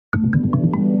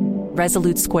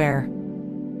Resolute Square.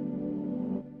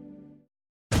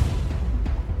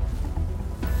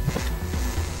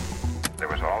 There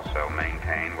was also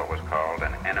maintained what was called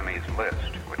an enemies list,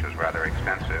 which was rather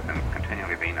expensive and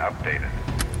continually being updated.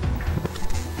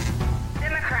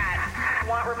 Democrats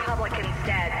want Republicans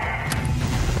dead.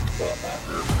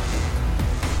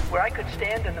 Where I could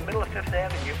stand in the middle of Fifth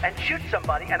Avenue and shoot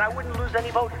somebody and I wouldn't lose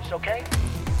any voters, okay?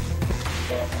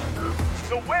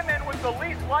 The women with the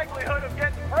least likelihood of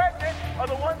getting pregnant are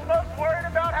the ones most worried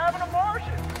about having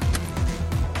abortions.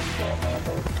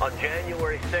 On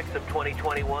January 6th of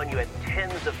 2021, you had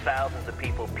tens of thousands of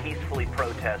people peacefully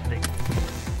protesting.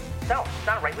 No, it's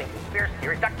not a right-wing conspiracy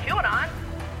theory. It's not QAnon.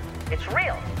 It's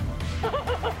real.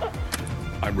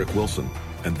 I'm Rick Wilson,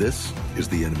 and this is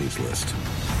The Enemies List.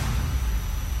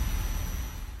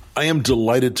 I am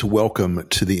delighted to welcome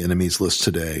to The Enemies List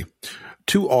today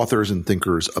two authors and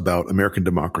thinkers about American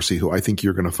democracy who I think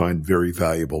you're going to find very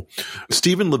valuable.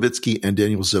 Stephen Levitsky and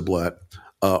Daniel Ziblatt,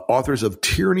 authors of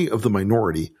Tyranny of the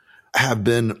Minority, have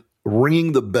been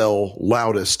ringing the bell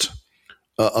loudest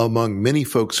among many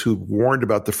folks who warned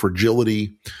about the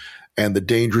fragility and the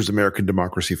dangers American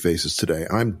democracy faces today.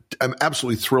 I'm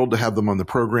absolutely thrilled to have them on the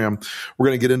program. We're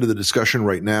going to get into the discussion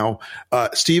right now.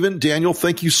 Stephen, Daniel,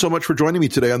 thank you so much for joining me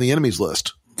today on the Enemies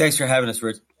List. Thanks for having us,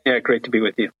 Rich. Yeah, great to be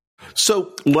with you.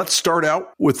 So let's start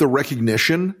out with the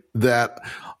recognition that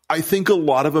I think a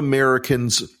lot of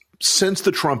Americans since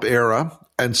the Trump era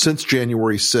and since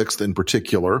January 6th in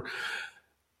particular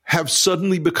have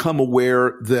suddenly become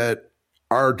aware that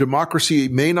our democracy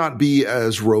may not be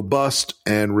as robust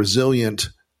and resilient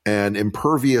and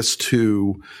impervious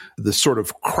to the sort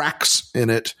of cracks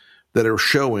in it that are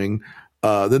showing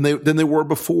than they were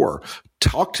before.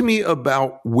 Talk to me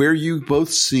about where you both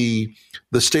see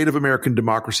the state of American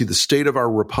democracy, the state of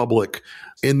our republic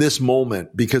in this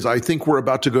moment, because I think we're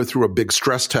about to go through a big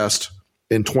stress test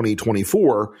in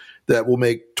 2024 that will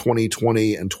make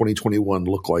 2020 and 2021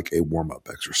 look like a warm-up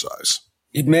exercise.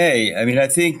 It may. I mean, I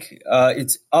think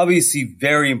it's obviously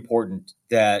very important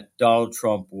that Donald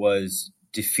Trump was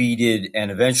defeated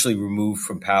and eventually removed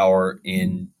from power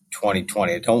in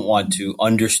 2020. I don't want to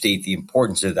understate the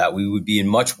importance of that. We would be in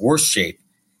much worse shape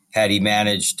had he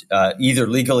managed either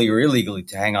legally or illegally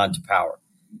to hang on to power.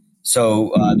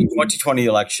 So the 2020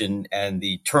 election and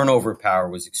the turnover of power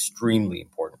was extremely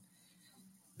important.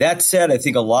 That said, I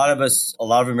think a lot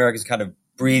of Americans kind of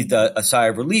breathed a sigh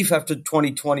of relief after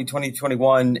 2020,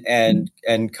 2021 and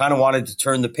kind of wanted to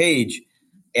turn the page.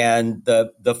 And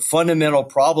the fundamental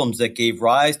problems that gave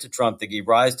rise to Trump, that gave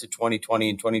rise to 2020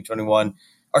 and 2021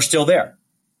 are still there.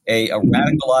 A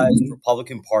radicalized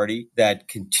Republican Party that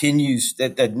continues,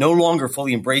 that no longer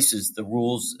fully embraces the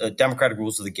rules, democratic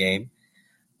rules of the game,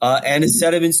 and a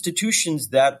set of institutions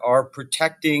that are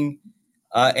protecting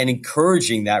and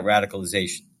encouraging that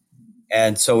radicalization.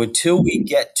 And so until we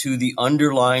get to the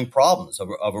underlying problems of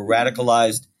a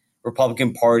radicalized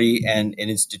Republican Party and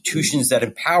institutions that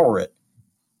empower it,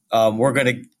 we're going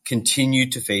to continue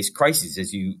to face crises,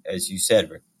 as you said,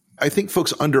 Rick. I think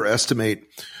folks underestimate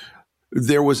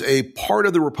there was a part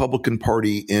of the Republican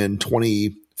Party in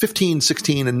 2015,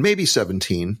 16, and maybe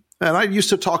 17. And I used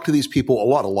to talk to these people a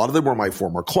lot. A lot of them were my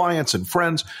former clients and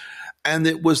friends. And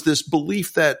it was this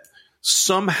belief that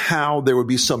somehow there would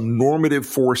be some normative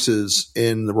forces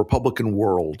in the Republican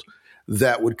world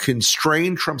that would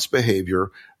constrain Trump's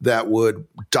behavior, that would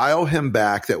dial him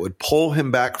back, that would pull him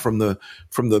back from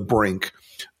the brink.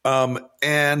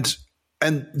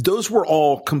 And those were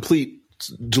all complete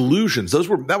delusions.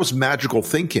 That was magical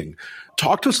thinking.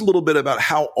 Talk to us a little bit about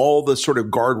how all the sort of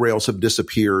guardrails have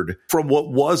disappeared from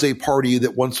what was a party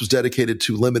that once was dedicated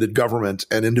to limited government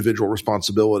and individual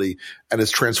responsibility and has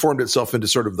transformed itself into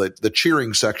sort of the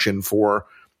cheering section for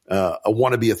a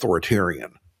wannabe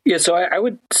authoritarian. Yeah, so I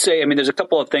would say, I mean, there's a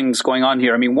couple of things going on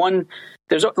here. I mean, one,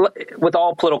 with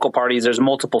all political parties, there's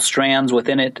multiple strands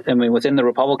within it. I mean, within the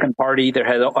Republican Party, there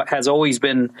has always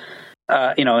been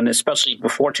and especially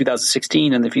before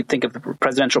 2016, and if you think of the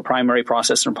presidential primary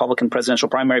process and Republican presidential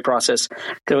primary process,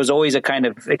 there was always a kind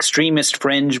of extremist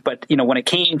fringe. But, when it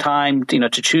came time, to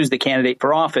choose the candidate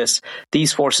for office,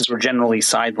 these forces were generally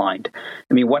sidelined.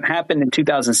 I mean, what happened in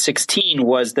 2016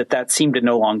 was that seemed to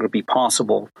no longer be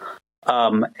possible.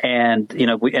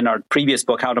 In our previous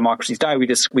book, How Democracies Die,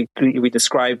 we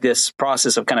described this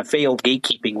process of kind of failed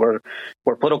gatekeeping, where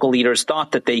political leaders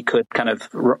thought that they could kind of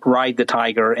ride the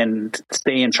tiger and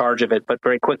stay in charge of it, but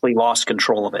very quickly lost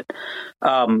control of it.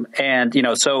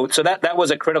 So that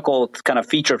was a critical kind of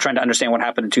feature of trying to understand what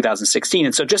happened in 2016.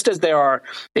 And so just as there are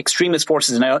extremist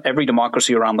forces in every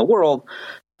democracy around the world,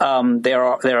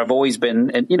 there have always been,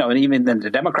 and even in the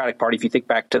Democratic Party, if you think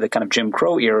back to the kind of Jim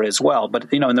Crow era as well.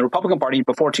 But in the Republican Party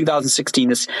before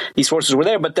 2016, these forces were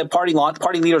there, but the party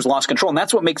leaders lost control, and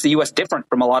that's what makes the U.S. different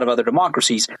from a lot of other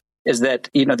democracies. Is that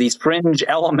these fringe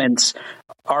elements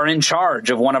are in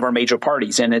charge of one of our major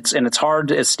parties, and it's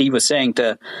hard, as Steve was saying,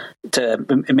 to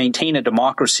maintain a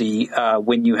democracy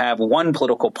when you have one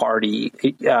political party,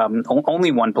 only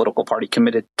one political party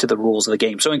committed to the rules of the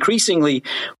game. So increasingly,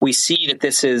 we see that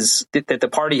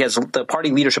the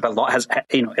party leadership has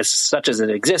as such as it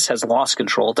exists, has lost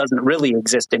control. It doesn't really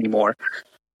exist anymore.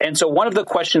 And so one of the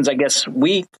questions I guess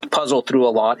we puzzle through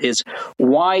a lot is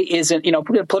why isn't,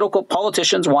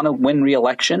 politicians want to win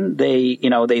re-election. They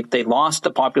lost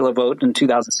the popular vote in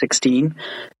 2016.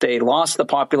 They lost the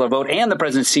popular vote and the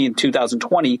presidency in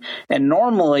 2020. And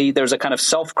normally there's a kind of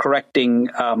self-correcting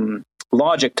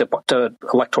logic to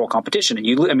electoral competition.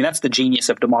 And that's the genius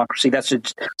of democracy. That's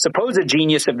the supposed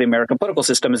genius of the American political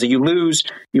system, is that you lose,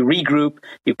 you regroup,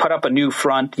 you put up a new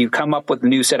front, you come up with a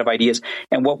new set of ideas.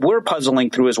 And what we're puzzling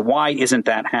through is why isn't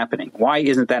that happening? Why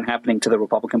isn't that happening to the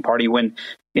Republican Party when,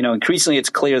 increasingly it's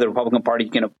clear the Republican Party,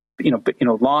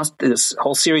 lost this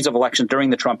whole series of elections during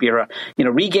the Trump era,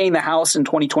 regained the House in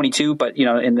 2022, but,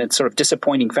 in a sort of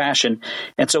disappointing fashion.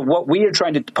 And so what we are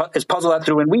trying to is puzzle that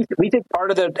through. And we think part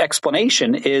of the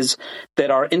explanation is that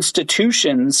our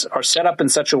institutions are set up in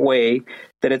such a way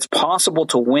that it's possible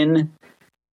to win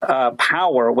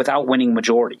power without winning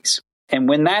majorities. And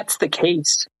when that's the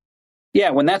case,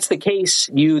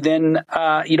 you then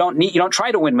you don't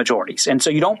try to win majorities, and so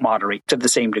you don't moderate to the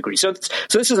same degree. So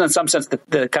this is in some sense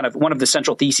the kind of one of the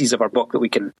central theses of our book that we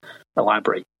can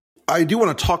elaborate. I do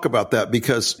want to talk about that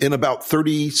because in about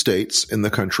 30 states in the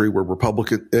country where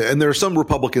Republican, and there are some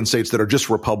Republican states that are just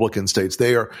Republican states.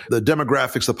 They are the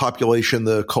demographics, the population,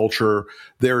 the culture.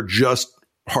 They're just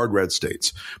hard red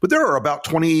states. But there are about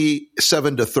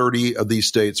 27 to 30 of these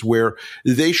states where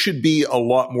they should be a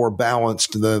lot more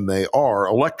balanced than they are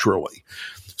electorally.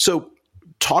 So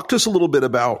talk to us a little bit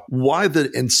about why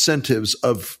the incentives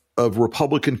of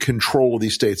Republican control of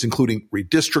these states, including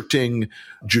redistricting,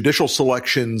 judicial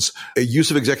selections, a use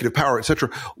of executive power, et cetera.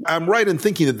 I'm right in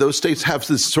thinking that those states have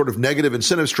this sort of negative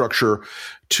incentive structure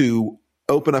to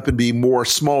open up and be more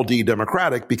small d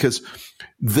democratic because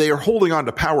they are holding on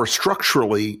to power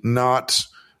structurally, not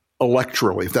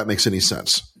electorally, if that makes any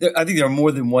sense. I think there are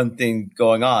more than one thing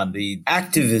going on. The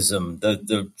activism,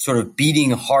 the sort of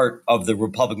beating heart of the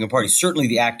Republican Party, certainly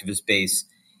the activist base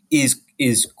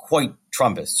is quite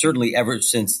Trumpist, certainly ever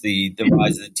since the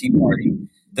rise of the Tea Party.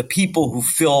 The people who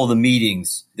fill the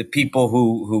meetings, the people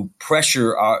who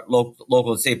pressure our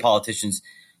local and state politicians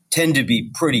tend to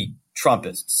be pretty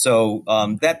Trumpist. So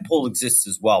that pull exists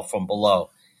as well from below.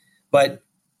 But,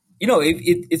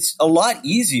 it's a lot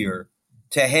easier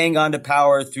to hang on to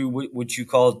power through what you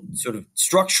call sort of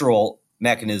structural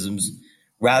mechanisms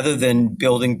rather than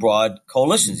building broad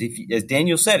coalitions. As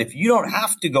Daniel said, if you don't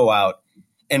have to go out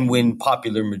and win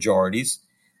popular majorities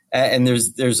and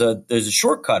there's a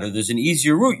shortcut or there's an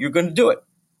easier route, you're going to do it.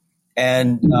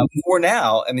 And for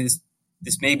now, I mean,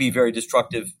 this may be very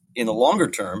destructive in the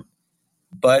longer term,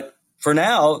 but for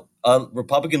now,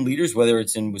 Republican leaders, whether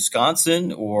it's in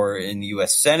Wisconsin or in the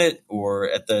U.S. Senate or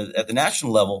at the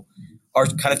national level, are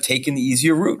kind of taking the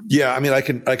easier route. Yeah, I mean, I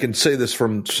can say this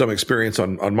from some experience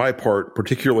on my part,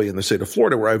 particularly in the state of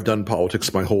Florida, where I've done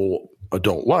politics my whole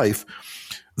adult life.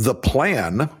 The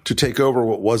plan to take over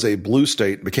what was a blue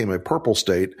state, became a purple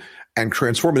state, and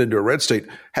transform it into a red state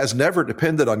has never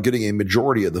depended on getting a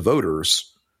majority of the voters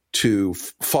to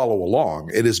follow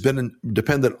along. It has been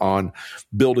dependent on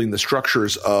building the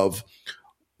structures of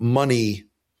money,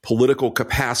 political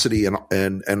capacity,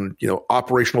 and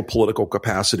operational political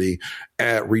capacity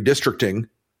at redistricting,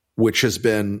 which has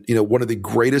been one of the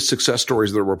greatest success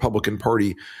stories of the Republican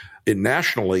Party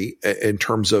nationally in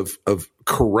terms of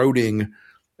corroding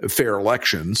fair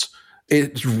elections.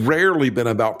 It's rarely been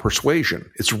about persuasion.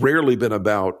 It's rarely been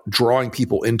about drawing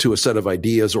people into a set of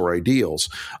ideas or ideals.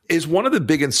 Is one of the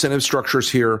big incentive structures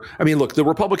here? I mean, look, the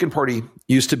Republican Party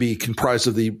used to be comprised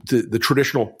of the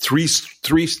traditional three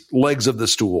legs of the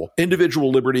stool: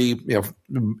 individual liberty,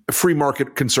 free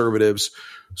market conservatives,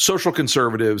 social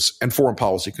conservatives, and foreign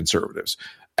policy conservatives.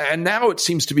 And now it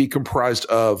seems to be comprised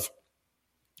of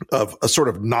a sort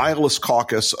of nihilist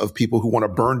caucus of people who want to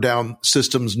burn down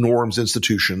systems, norms,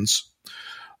 institutions,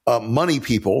 money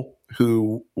people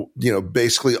who,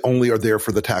 basically only are there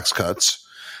for the tax cuts,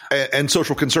 and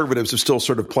social conservatives are still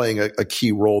sort of playing a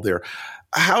key role there.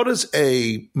 How does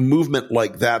a movement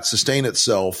like that sustain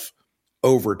itself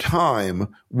over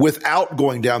time without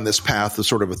going down this path of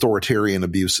sort of authoritarian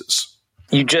abuses?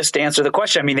 You just answer the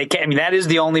question. I mean, that is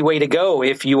the only way to go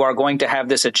if you are going to have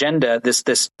this agenda,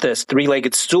 this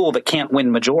three-legged stool that can't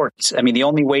win majorities. I mean, the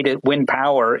only way to win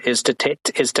power is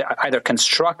to either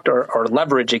construct or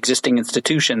leverage existing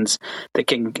institutions that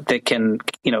can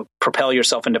propel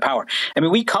yourself into power. I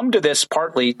mean, we come to this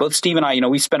partly. Both Steve and I,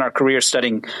 we spent our careers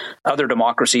studying other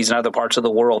democracies in other parts of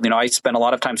the world. I spent a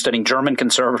lot of time studying German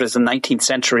conservatives in the 19th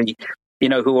century.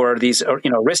 Who are these,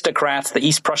 aristocrats, the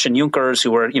East Prussian Junkers,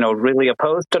 who were, really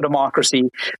opposed to democracy.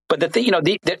 But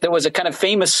there was a kind of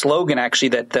famous slogan, actually,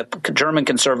 that the German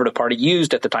Conservative Party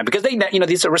used at the time, because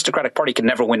this aristocratic party can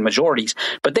never win majorities,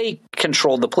 but they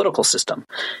controlled the political system.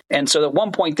 And so at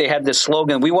one point they had this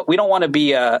slogan: we don't want to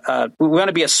be we want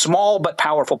to be a small but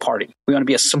powerful party. We want to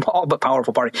be a small but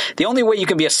powerful party. The only way you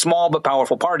can be a small but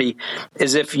powerful party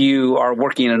is if you are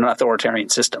working in an authoritarian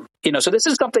system. So this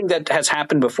is something that has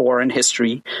happened before in history.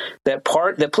 That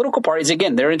political parties,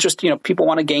 again, they're interested. People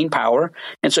want to gain power,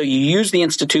 and so you use the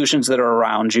institutions that are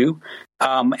around you.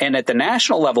 And at the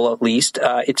national level, at least,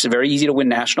 it's very easy to win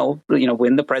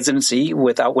win the presidency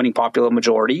without winning popular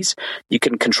majorities. You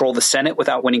can control the Senate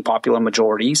without winning popular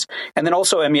majorities. And then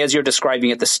also, as you're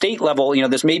describing at the state level,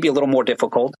 this may be a little more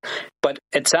difficult, but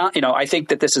it's, I think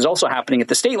that this is also happening at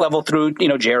the state level through,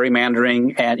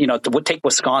 gerrymandering and, take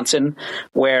Wisconsin,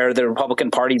 where the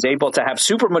Republican Party is able to have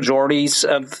supermajorities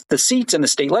of the seats in the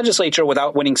state legislature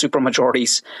without winning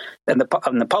supermajorities in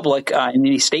the public. In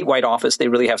any statewide office, they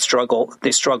really have struggled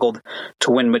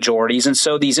to win majorities. And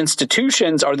so these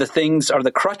institutions are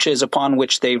the crutches upon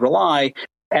which they rely.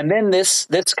 And then this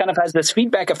kind of has this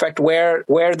feedback effect where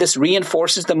this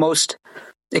reinforces the most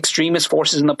extremist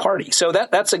forces in the party. So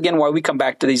that's again why we come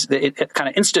back to the kind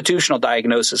of institutional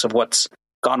diagnosis of what's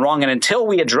gone wrong. And until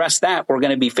we address that, we're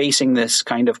going to be facing this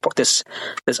kind of this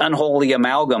unholy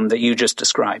amalgam that you just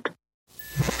described.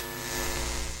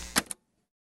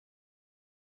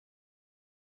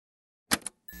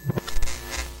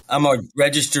 I'm a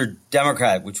registered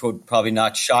Democrat, which would probably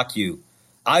not shock you.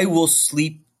 I will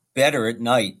sleep better at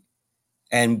night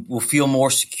and will feel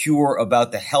more secure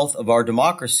about the health of our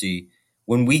democracy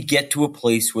when we get to a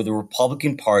place where the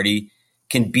Republican Party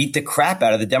can beat the crap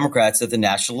out of the Democrats at the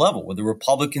national level, where the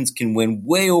Republicans can win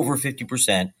way over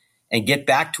 50% and get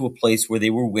back to a place where they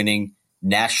were winning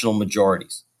national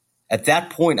majorities. At that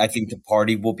point, I think the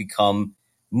party will become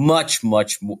much more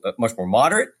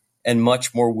moderate and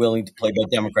much more willing to play by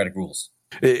democratic rules.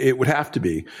 It would have to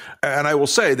be. And I will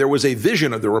say there was a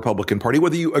vision of the Republican Party,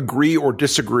 whether you agree or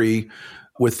disagree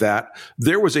with that.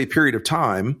 There was a period of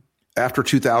time after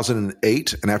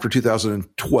 2008 and after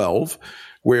 2012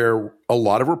 where a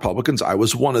lot of Republicans, I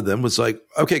was one of them, was like,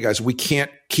 okay, guys, we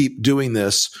can't keep doing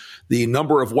this. The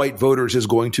number of white voters is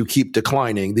going to keep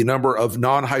declining. The number of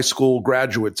non-high school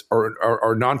graduates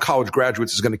or non-college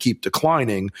graduates is going to keep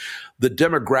declining. The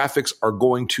demographics are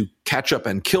going to catch up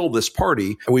and kill this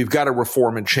party. And we've got to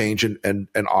reform and change and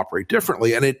operate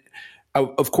differently. And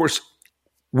of course,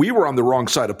 we were on the wrong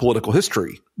side of political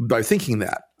history by thinking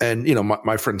that. And,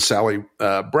 my friend Sally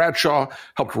Bradshaw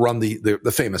helped run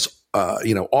the famous,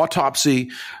 autopsy.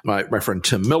 My friend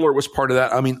Tim Miller was part of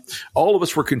that. I mean, all of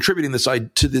us were contributing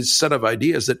to this set of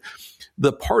ideas that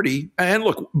the party, and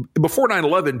look, before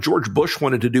 9/11, George Bush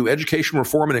wanted to do education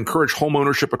reform and encourage home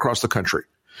ownership across the country.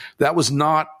 That was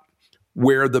not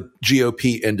where the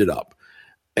GOP ended up.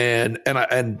 And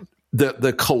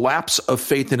the collapse of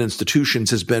faith in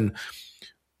institutions has been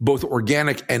both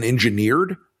organic and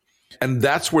engineered. And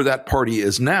that's where that party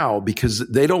is now, because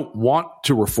they don't want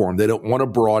to reform. They don't want to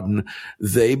broaden.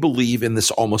 They believe in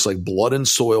this almost like blood and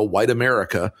soil white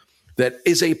America that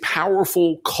is a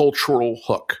powerful cultural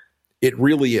hook. It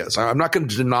really is. I'm not going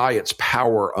to deny its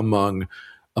power among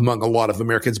a lot of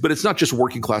Americans, but it's not just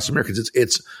working class Americans.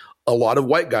 It's a lot of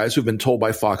white guys who've been told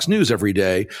by Fox News every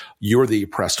day, you're the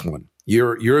oppressed one.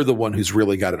 You're the one who's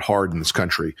really got it hard in this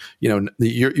country.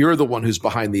 You're the one who's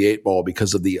behind the eight ball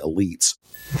because of the elites.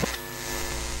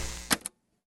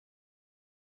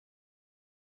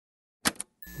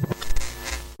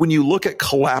 When you look at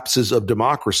collapses of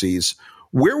democracies,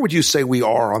 where would you say we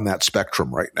are on that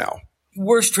spectrum right now?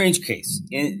 We're a strange case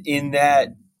in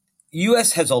that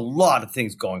U.S. has a lot of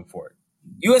things going for it.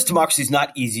 U.S. democracy is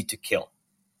not easy to kill.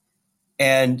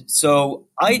 And so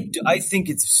I think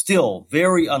it's still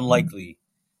very unlikely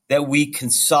that we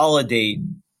consolidate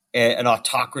an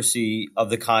autocracy of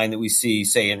the kind that we see,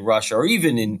 say, in Russia or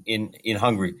even in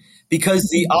Hungary, because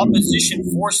the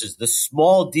opposition forces, the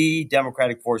small d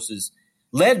democratic forces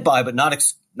led by but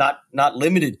not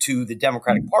limited to the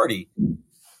Democratic Party,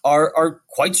 are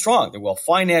quite strong. They're well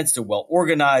financed, they're well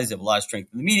organized, they have a lot of strength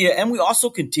in the media, and we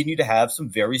also continue to have some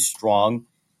very strong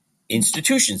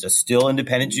institutions, a still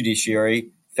independent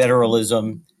judiciary,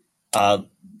 federalism, a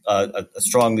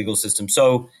strong legal system.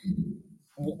 So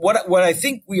what I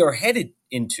think we are headed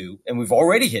into, and we've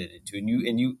already headed into,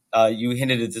 and you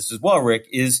hinted at this as well, Rick,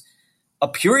 is a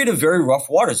period of very rough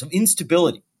waters, of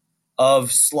instability,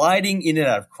 of sliding in and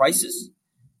out of crisis.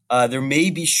 There may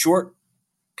be short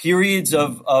periods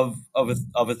of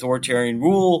authoritarian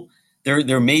rule.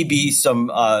 There may be some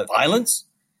violence.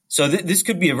 So this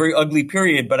could be a very ugly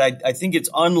period, but I think it's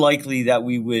unlikely that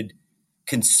we would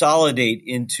consolidate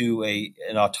into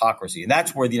an autocracy. And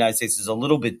that's where the United States is a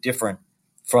little bit different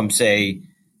from, say,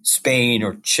 Spain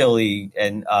or Chile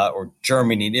and or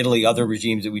Germany and Italy, other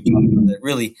regimes that we talked about that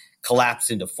really collapsed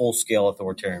into full-scale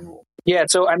authoritarian rule. Yeah,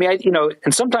 so I mean,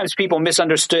 and sometimes people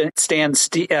misunderstand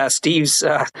Steve's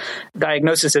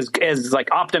diagnosis as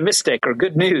like optimistic or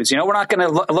good news. We're not going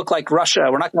to look like Russia.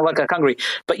 We're not going to look like Hungary.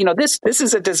 But this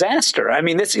is a disaster. I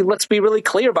mean, let's be really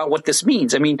clear about what this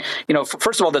means. I mean,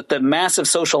 first of all, the massive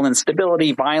social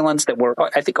instability, violence that we're,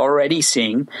 I think, already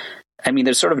seeing. I mean,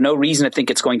 there's sort of no reason to think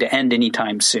it's going to end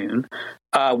anytime soon.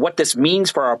 What this means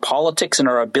for our politics and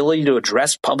our ability to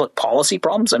address public policy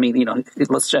problems. I mean,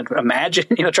 let's just imagine,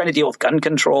 trying to deal with gun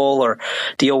control or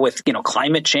deal with,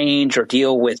 climate change or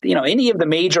deal with, any of the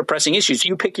major pressing issues.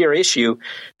 You pick your issue.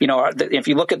 If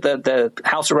you look at the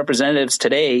House of Representatives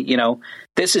today,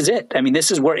 this is it. I mean,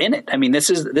 we're in it. I mean,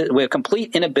 we have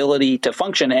complete inability to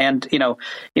function. And,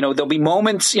 there'll be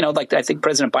moments, like I think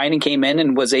President Biden came in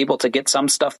and was able to get some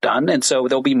stuff done. And so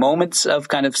there'll be moments of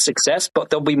kind of success, but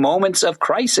there'll be moments of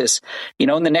crisis. In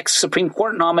the next Supreme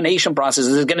Court nomination process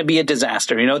is going to be a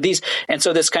disaster. And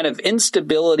so this kind of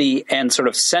instability and sort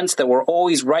of sense that we're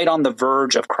always right on the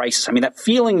verge of crisis. I mean, that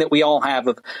feeling that we all have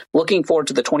of looking forward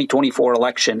to the 2024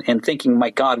 election and thinking,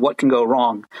 my God, what can go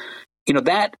wrong?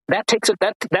 That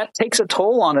takes a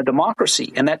toll on a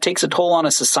democracy, and that takes a toll on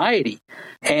a society.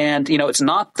 And, it's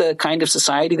not the kind of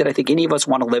society that I think any of us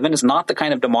want to live in. It's not the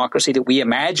kind of democracy that we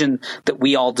imagine that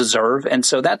we all deserve. And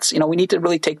so that's, we need to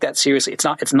really take that seriously. It's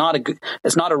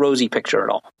not a rosy picture at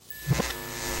all.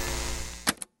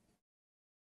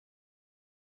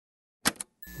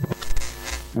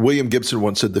 William Gibson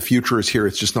once said, the future is here.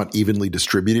 It's just not evenly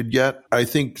distributed yet. I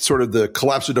think sort of the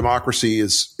collapse of democracy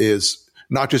is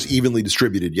not just evenly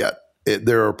distributed yet.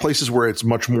 There are places where it's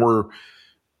much more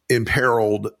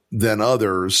imperiled than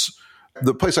others.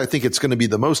 The place I think it's going to be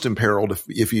the most imperiled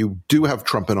if you do have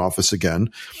Trump in office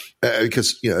again,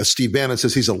 because as Steve Bannon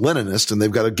says, he's a Leninist, and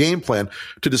they've got a game plan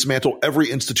to dismantle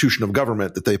every institution of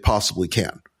government that they possibly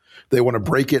can. They want to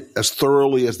break it as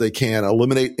thoroughly as they can,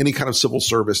 eliminate any kind of civil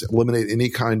service, eliminate any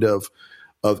kind of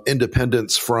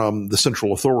independence from the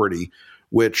central authority,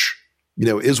 which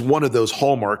is one of those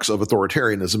hallmarks of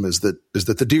authoritarianism is that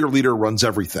the dear leader runs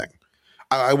everything.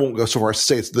 I won't go so far as to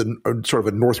say it's the sort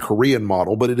of a North Korean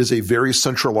model, but it is a very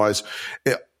centralized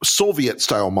Soviet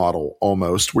style model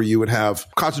almost, where you would have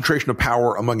concentration of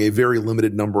power among a very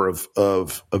limited number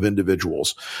of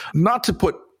individuals. Not to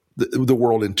put the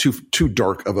world in too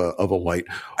dark of a light.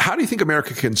 How do you think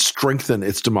America can strengthen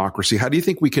its democracy? How do you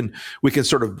think we can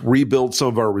sort of rebuild some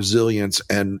of our resilience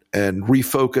and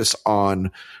refocus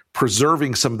on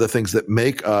preserving some of the things that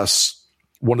make us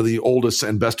one of the oldest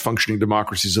and best functioning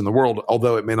democracies in the world,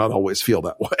 although it may not always feel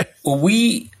that way? Well,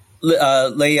 we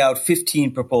lay out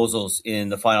 15 proposals in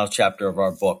the final chapter of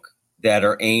our book that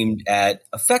are aimed at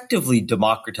effectively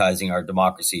democratizing our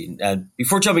democracy. And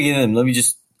before jumping into them, let me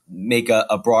just make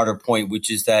a broader point,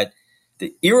 which is that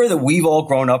the era that we've all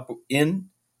grown up in,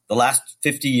 the last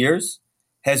 50 years,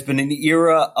 has been an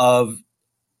era of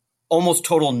almost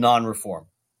total non-reform,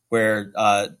 where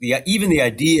even the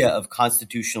idea of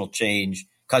constitutional change,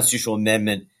 constitutional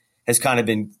amendment, has kind of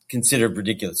been considered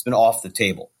ridiculous. It's been off the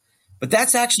table. But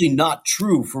that's actually not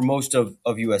true for most of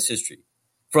U.S. history.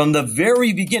 From the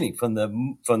very beginning, from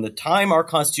the time our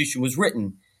Constitution was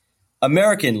written,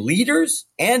 American leaders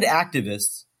and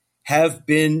activists have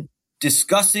been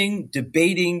discussing,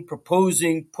 debating,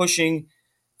 proposing, pushing,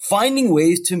 finding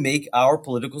ways to make our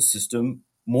political system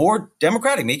more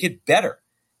democratic, make it better.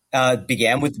 It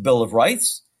began with the Bill of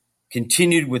Rights,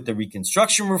 continued with the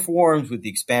Reconstruction reforms, with the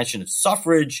expansion of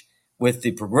suffrage, with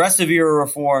the progressive era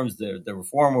reforms, the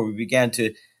reform where we began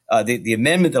to the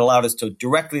amendment that allowed us to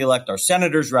directly elect our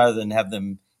senators rather than have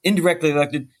them indirectly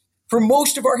elected. For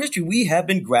most of our history, we have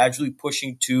been gradually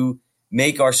pushing to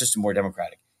make our system more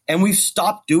democratic. And we've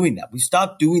stopped doing that. We've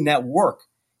stopped doing that work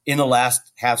in the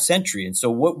last half century. And so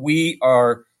what we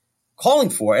are calling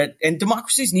for, and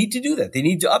democracies need to do that. They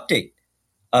need to update.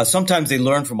 Sometimes they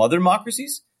learn from other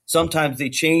democracies. Sometimes they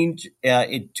change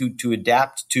to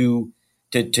adapt to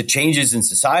changes in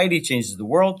society, changes in the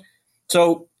world.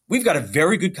 So we've got a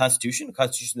very good constitution, a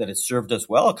constitution that has served us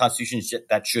well, a constitution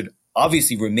that should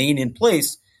obviously remain in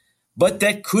place, but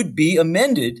that could be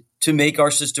amended to make our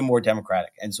system more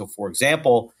democratic. And so, for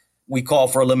example, we call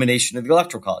for elimination of the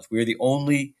Electoral College. We are the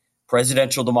only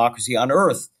presidential democracy on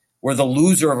earth where the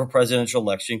loser of a presidential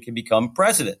election can become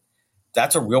president.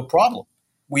 That's a real problem.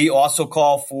 We also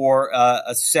call for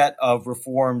a set of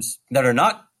reforms that are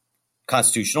not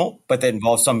constitutional, but that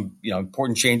involve some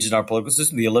important changes in our political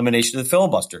system, the elimination of the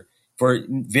filibuster. For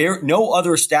no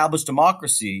other established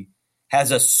democracy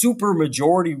has a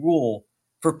supermajority rule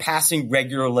for passing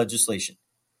regular legislation,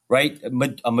 right?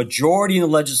 A majority in the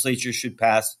legislature should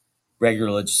pass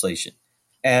regular legislation.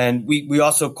 And we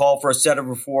also call for a set of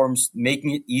reforms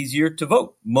making it easier to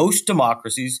vote. Most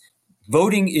democracies,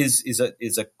 voting is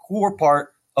a core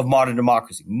part of modern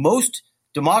democracy. In most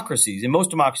democracies,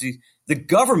 the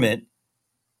government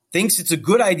thinks it's a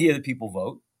good idea that people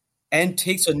vote and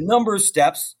takes a number of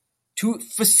steps to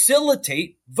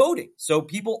facilitate voting. So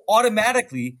people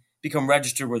automatically become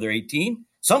registered when they're 18.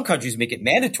 Some countries make it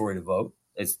mandatory to vote.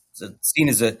 It's seen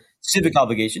as a civic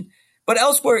obligation. But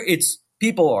elsewhere, it's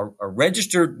people are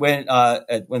registered when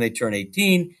they turn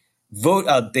 18.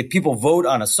 People vote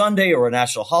on a Sunday or a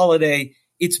national holiday.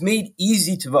 It's made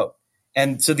easy to vote.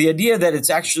 And so the idea that it's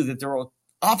actually that there are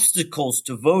obstacles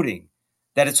to voting,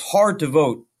 that it's hard to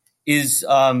vote, is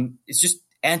it's just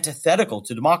antithetical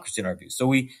to democracy in our view. So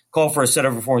we call for a set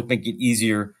of reforms to make it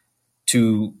easier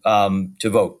to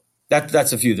vote.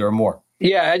 That's a few. There are more.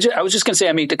 Yeah, I was just going to say,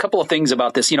 I mean, a couple of things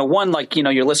about this. One,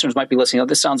 your listeners might be listening,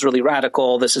 this sounds really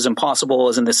radical. This is impossible.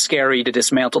 Isn't this scary to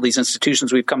dismantle these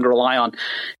institutions we've come to rely on?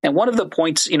 And one of the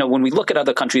points, when we look at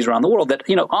other countries around the world, that,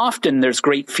 often there's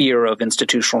great fear of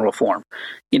institutional reform,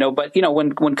 but,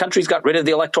 when countries got rid of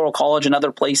the Electoral College in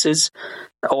other places,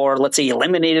 or let's say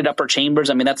eliminated upper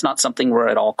chambers, I mean, that's not something we're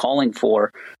at all calling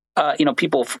for.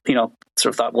 People,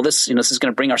 sort of thought, well, this is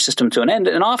going to bring our system to an end.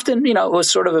 And often, it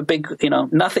was sort of a big,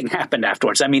 nothing happened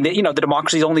afterwards. I mean, the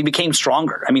democracies only became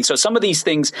stronger. I mean, so some of these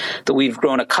things that we've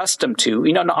grown accustomed to,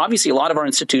 obviously a lot of our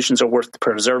institutions are worth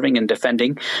preserving and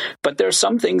defending, but there's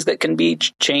some things that can be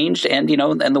changed and,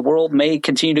 and the world may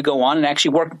continue to go on and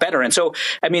actually work better. And so,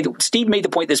 I mean, Steve made the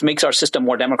point, this makes our system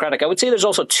more democratic. I would say there's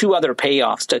also two other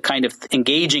payoffs to kind of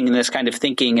engaging in this kind of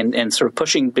thinking and sort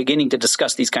of beginning to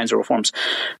discuss these kinds of reforms.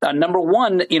 Number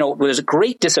one, there's a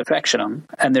great disaffection,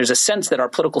 and there's a sense that our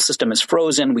political system is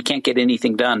frozen. We can't get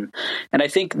anything done. And I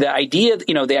think the idea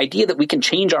that we can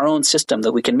change our own system,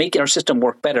 that we can make our system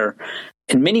work better,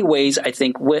 in many ways, I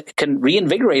think can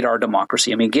reinvigorate our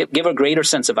democracy. I mean, give a greater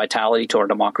sense of vitality to our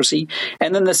democracy.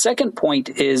 And then the second point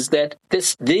is that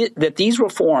these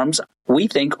reforms, we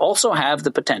think, also have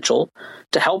the potential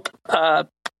to help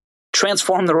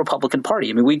transform the Republican Party.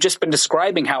 I mean, we've just been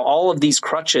describing how all of these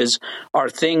crutches are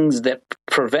things that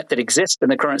exist in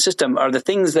the current system, are the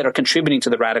things that are contributing to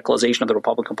the radicalization of the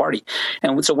Republican Party.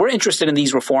 And so we're interested in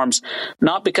these reforms,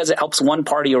 not because it helps one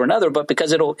party or another, but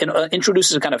because it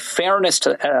introduces a kind of fairness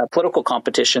to political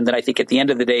competition that I think at the end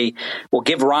of the day will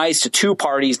give rise to two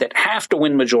parties that have to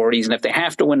win majorities. And if they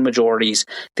have to win majorities,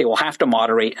 they will have to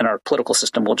moderate, and our political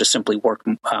system will just simply work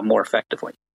more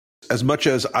effectively. As much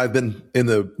as I've been in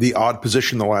the odd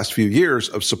position the last few years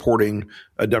of supporting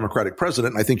a Democratic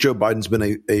president, I think Joe Biden's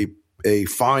been a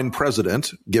fine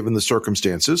president given the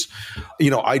circumstances.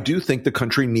 I do think the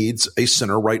country needs a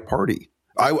center-right party.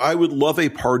 I would love a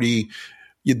party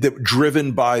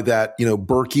driven by that,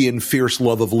 Burkean fierce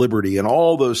love of liberty and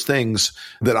all those things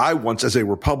that I once as a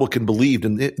Republican believed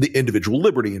in, the individual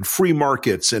liberty and free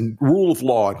markets and rule of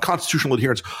law and constitutional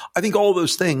adherence. I think all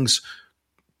those things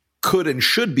could and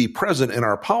should be present in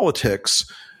our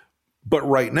politics. But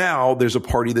right now, there's a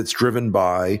party that's driven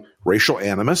by racial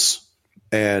animus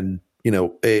and,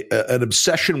 an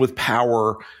obsession with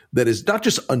power that is not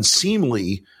just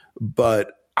unseemly,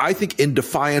 but I think in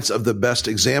defiance of the best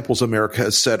examples America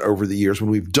has set over the years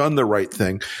when we've done the right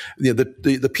thing.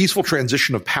 The peaceful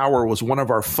transition of power was one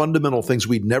of our fundamental things.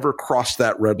 We'd never crossed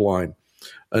that red line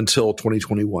until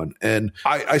 2021. And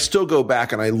I still go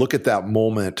back and I look at that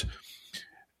moment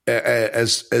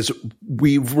as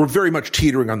we were very much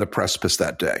teetering on the precipice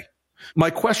that day.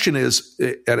 My question is,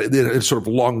 in a sort of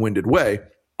long-winded way,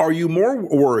 are you more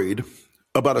worried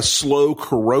about a slow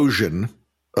corrosion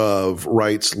of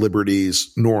rights,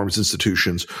 liberties, norms,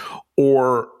 institutions,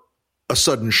 or a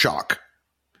sudden shock?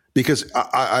 Because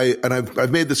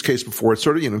I've made this case before. It's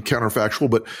sort of counterfactual,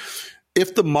 but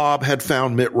if the mob had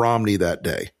found Mitt Romney that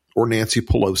day, or Nancy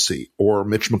Pelosi, or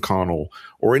Mitch McConnell,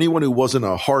 or anyone who wasn't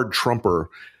a hard Trumper,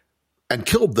 and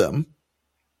killed them,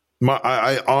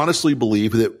 I honestly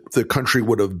believe that the country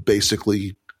would have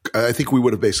basically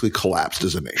collapsed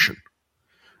as a nation.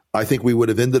 I think we would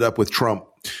have ended up with Trump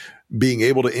being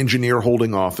able to engineer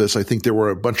holding office. I think there were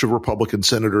a bunch of Republican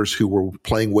senators who were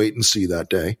playing wait and see that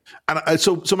day. And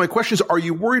so my question is, are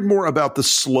you worried more about the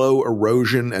slow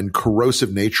erosion and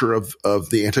corrosive nature of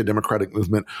the anti-democratic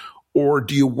movement? Or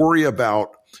do you worry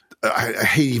about, I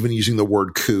hate even using the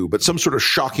word coup, but some sort of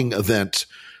shocking event,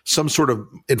 some sort of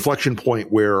inflection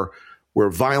point where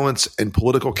violence and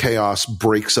political chaos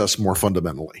breaks us more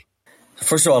fundamentally?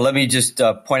 First of all, let me just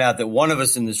point out that one of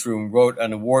us in this room wrote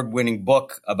an award-winning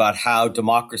book about how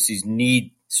democracies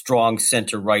need strong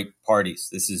center-right parties.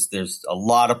 There's a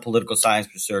lot of political science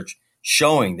research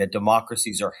showing that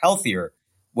democracies are healthier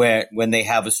when they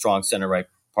have a strong center-right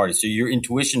party. So your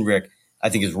intuition, Rick, I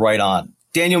think is right on.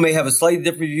 Daniel may have a slightly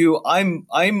different view.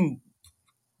 I'm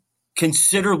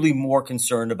considerably more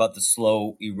concerned about the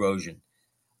slow erosion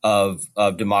of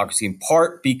democracy, in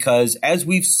part because, as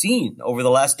we've seen over the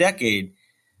last decade,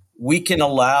 we can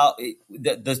allow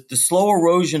the slow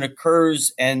erosion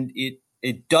occurs, and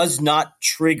it does not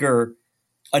trigger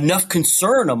enough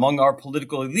concern among our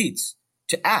political elites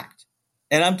to act.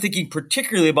 And I'm thinking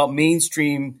particularly about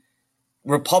mainstream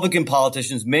Republican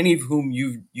politicians, many of whom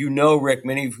you know, Rick,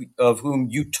 many of whom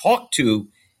you talk to,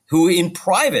 who in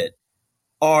private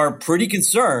are pretty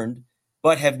concerned,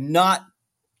 but have not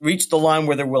reached the line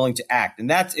where they're willing to act.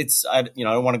 And I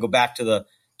don't want to go back to the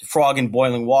frog in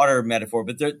boiling water metaphor,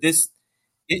 but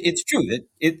it's true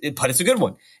but it's a good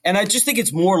one. And I just think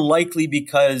it's more likely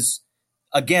because,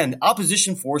 again,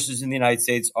 opposition forces in the United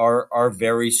States are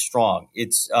very strong.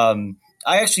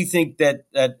 I actually think that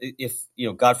if,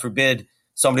 God forbid,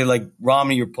 somebody like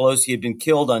Romney or Pelosi had been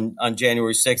killed on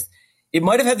January 6th, it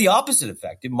might have had the opposite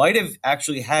effect. It might have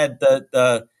actually had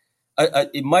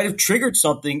it might have triggered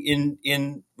something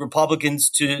in Republicans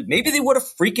to maybe they would have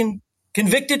freaking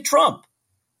convicted Trump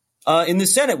in the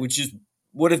Senate, which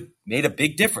would have made a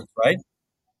big difference, right?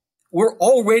 We're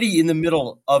already in the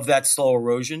middle of that slow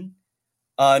erosion.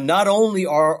 Not only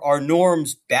are our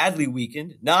norms badly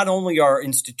weakened, not only are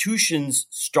institutions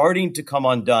starting to come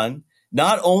undone,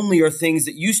 not only are things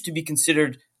that used to be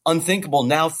considered unthinkable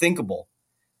now thinkable,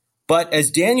 but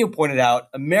as Daniel pointed out,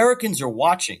 Americans are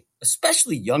watching,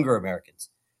 especially younger Americans,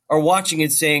 are watching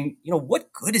and saying,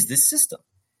 what good is this system?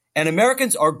 And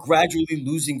Americans are gradually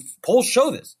polls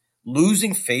show this,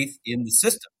 losing faith in the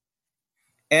system.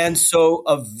 And so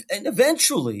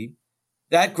eventually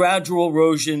that gradual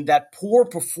erosion, that poor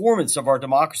performance of our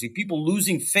democracy, people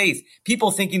losing faith,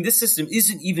 people thinking this system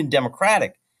isn't even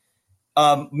democratic,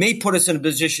 may put us in a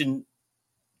position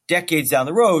decades down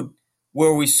the road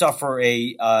where we suffer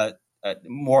a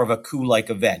more of a coup-like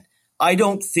event. I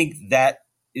don't think that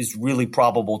is really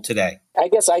probable today. I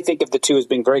guess I think of the two as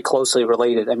being very closely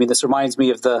related. I mean, this reminds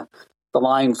me of the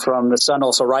line from The Sun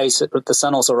Also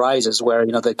Rises, where,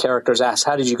 the characters ask,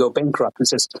 how did you go bankrupt? He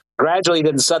says, gradually,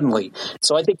 then suddenly.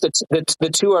 So I think that the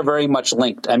two are very much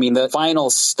linked. I mean, the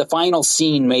final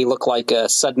scene may look like a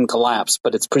sudden collapse,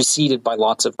 but it's preceded by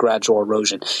lots of gradual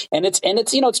erosion. And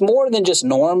it's more than just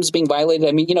norms being violated.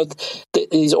 I mean,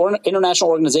 these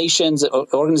international organizations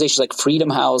like Freedom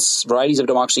House, Varieties of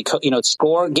Democracy,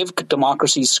 give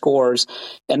democracies scores.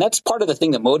 And that's part of the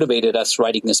thing that motivated us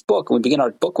writing this book. We begin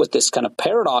our book with this kind of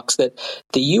paradox that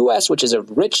the U.S., which is a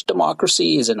rich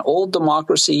democracy, is an old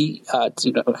democracy.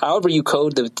 However you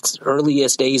code the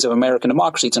earliest days of American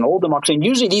democracy, it's an old democracy. And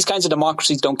usually these kinds of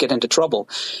democracies don't get into trouble.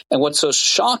 And what's so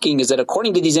shocking is that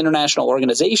according to these international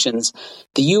organizations,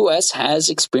 the U.S.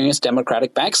 has experienced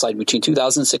democratic backslide between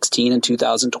 2016 and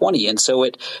 2020. And so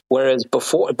whereas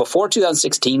before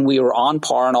 2016, we were on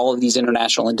par in all of these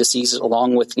international indices,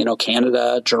 along with,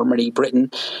 Canada, Germany, Britain.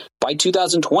 By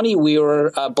 2020, we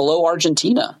were below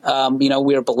Argentina.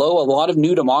 We are below a lot of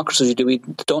new democracies. We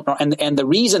don't know, and the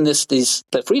reason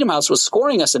the Freedom House was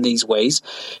scoring us in these ways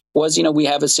was, we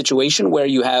have a situation where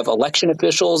you have election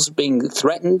officials being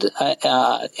threatened,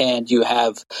 and you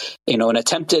have, an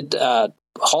attempted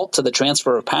halt to the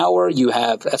transfer of power. You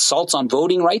have assaults on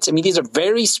voting rights. I mean, these are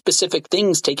very specific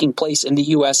things taking place in the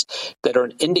U.S. that are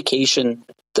an indication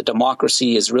the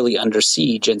democracy is really under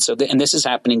siege. And so, and this is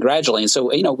happening gradually. And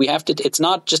so, we have to, it's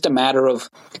not just a matter of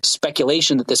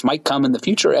speculation that this might come in the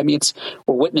future. I mean,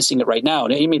 we're witnessing it right now.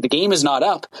 And I mean, the game is not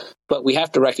up, but we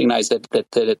have to recognize that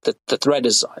the threat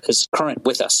is current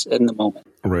with us in the moment.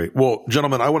 Right. Well,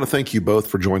 gentlemen, I want to thank you both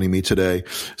for joining me today.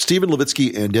 Stephen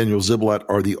Levitsky and Daniel Ziblatt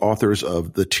are the authors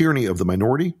of The Tyranny of the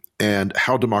Minority and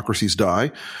How Democracies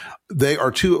Die. They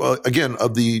are two, again,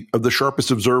 of the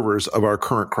sharpest observers of our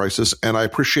current crisis, and I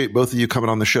appreciate both of you coming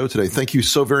on the show today. Thank you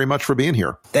so very much for being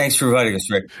here. Thanks for inviting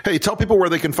us, Rick. Hey, tell people where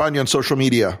they can find you on social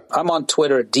media. I'm on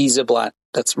Twitter at @dziblatt.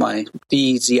 That's my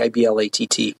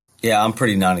DZIBLATT. Yeah, I'm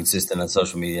pretty non-existent on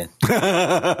social media.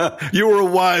 You were a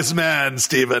wise man,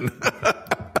 Stephen.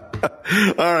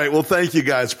 All right. Well, thank you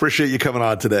guys. Appreciate you coming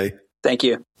on today. Thank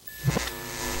you.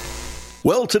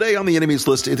 Well, today on the enemies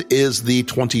list, it is the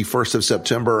 21st of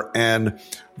September, and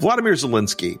Vladimir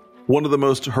Zelensky, one of the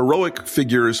most heroic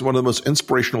figures, one of the most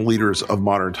inspirational leaders of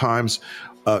modern times,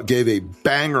 gave a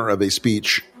banger of a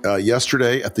speech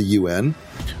yesterday at the UN,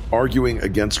 arguing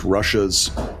against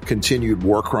Russia's continued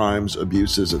war crimes,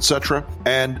 abuses, etc.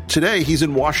 And today he's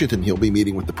in Washington. He'll be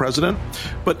meeting with the president,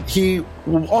 but he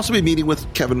will also be meeting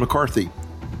with Kevin McCarthy.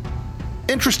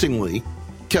 Interestingly,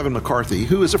 Kevin McCarthy,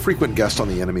 who is a frequent guest on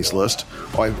the enemies list,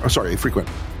 a frequent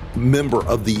member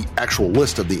of the actual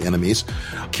list of the enemies,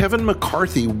 Kevin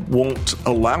McCarthy won't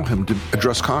allow him to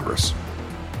address Congress.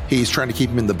 He's trying to keep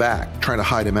him in the back, trying to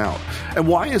hide him out. And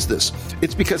why is this?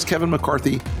 It's because Kevin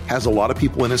McCarthy has a lot of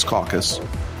people in his caucus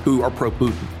who are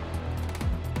pro-Putin,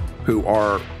 who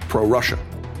are pro-Russia,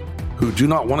 who do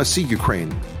not want to see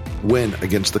Ukraine win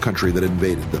against the country that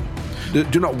invaded them,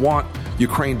 do not want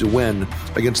Ukraine to win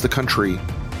against the country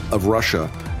of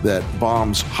Russia that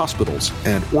bombs hospitals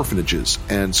and orphanages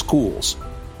and schools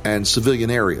and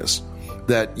civilian areas,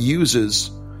 that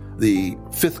uses the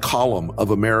fifth column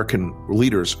of American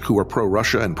leaders who are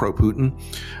pro-Russia and pro-Putin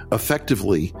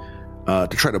effectively to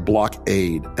try to block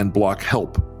aid and block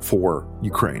help for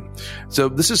Ukraine. So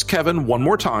this is Kevin one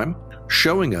more time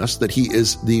showing us that he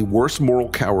is the worst moral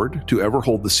coward to ever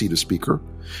hold the seat of speaker,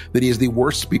 that he is the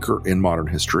worst speaker in modern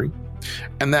history,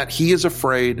 and that he is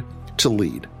afraid to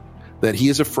lead, that he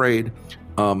is afraid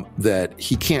that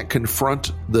he can't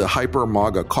confront the hyper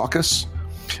MAGA caucus,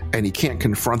 and he can't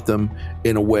confront them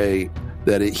in a way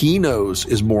that he knows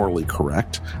is morally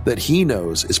correct, that he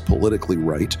knows is politically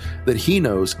right, that he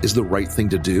knows is the right thing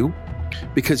to do,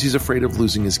 because he's afraid of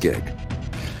losing his gig.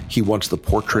 He wants the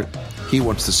portrait. He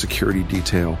wants the security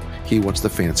detail. He wants the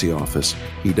fancy office.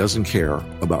 He doesn't care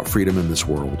about freedom in this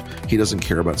world. He doesn't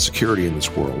care about security in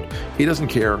this world. He doesn't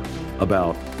care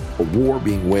about a war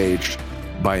being waged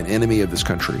by an enemy of this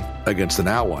country against an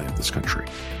ally of this country.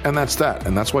 And that's that.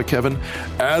 And that's why, Kevin,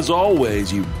 as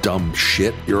always, you dumb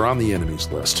shit, you're on the enemies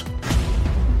list.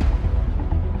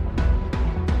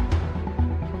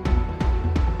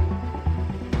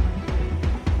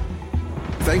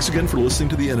 Thanks again for listening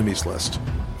to the enemies list.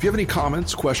 If you have any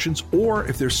comments, questions, or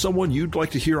if there's someone you'd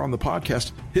like to hear on the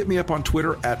podcast, hit me up on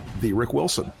Twitter at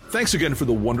 @TheRickWilson. Thanks again for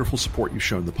the wonderful support you've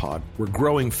shown the pod. We're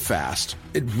growing fast.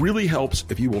 It really helps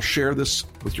if you will share this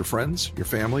with your friends, your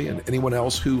family, and anyone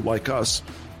else who, like us,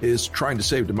 is trying to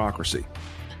save democracy.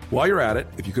 While you're at it,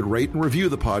 if you could rate and review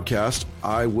the podcast,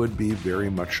 I would be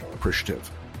very much appreciative.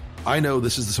 I know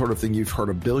this is the sort of thing you've heard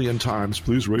a billion times.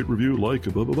 Please rate, review,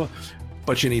 like, blah, blah, blah.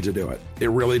 But you need to do it.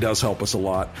 It really does help us a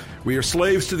lot. We are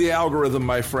slaves to the algorithm,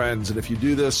 my friends. And if you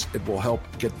do this, it will help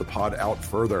get the pod out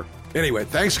further. Anyway,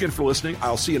 thanks again for listening.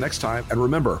 I'll see you next time. And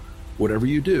remember, whatever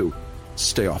you do,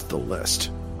 stay off the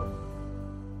list.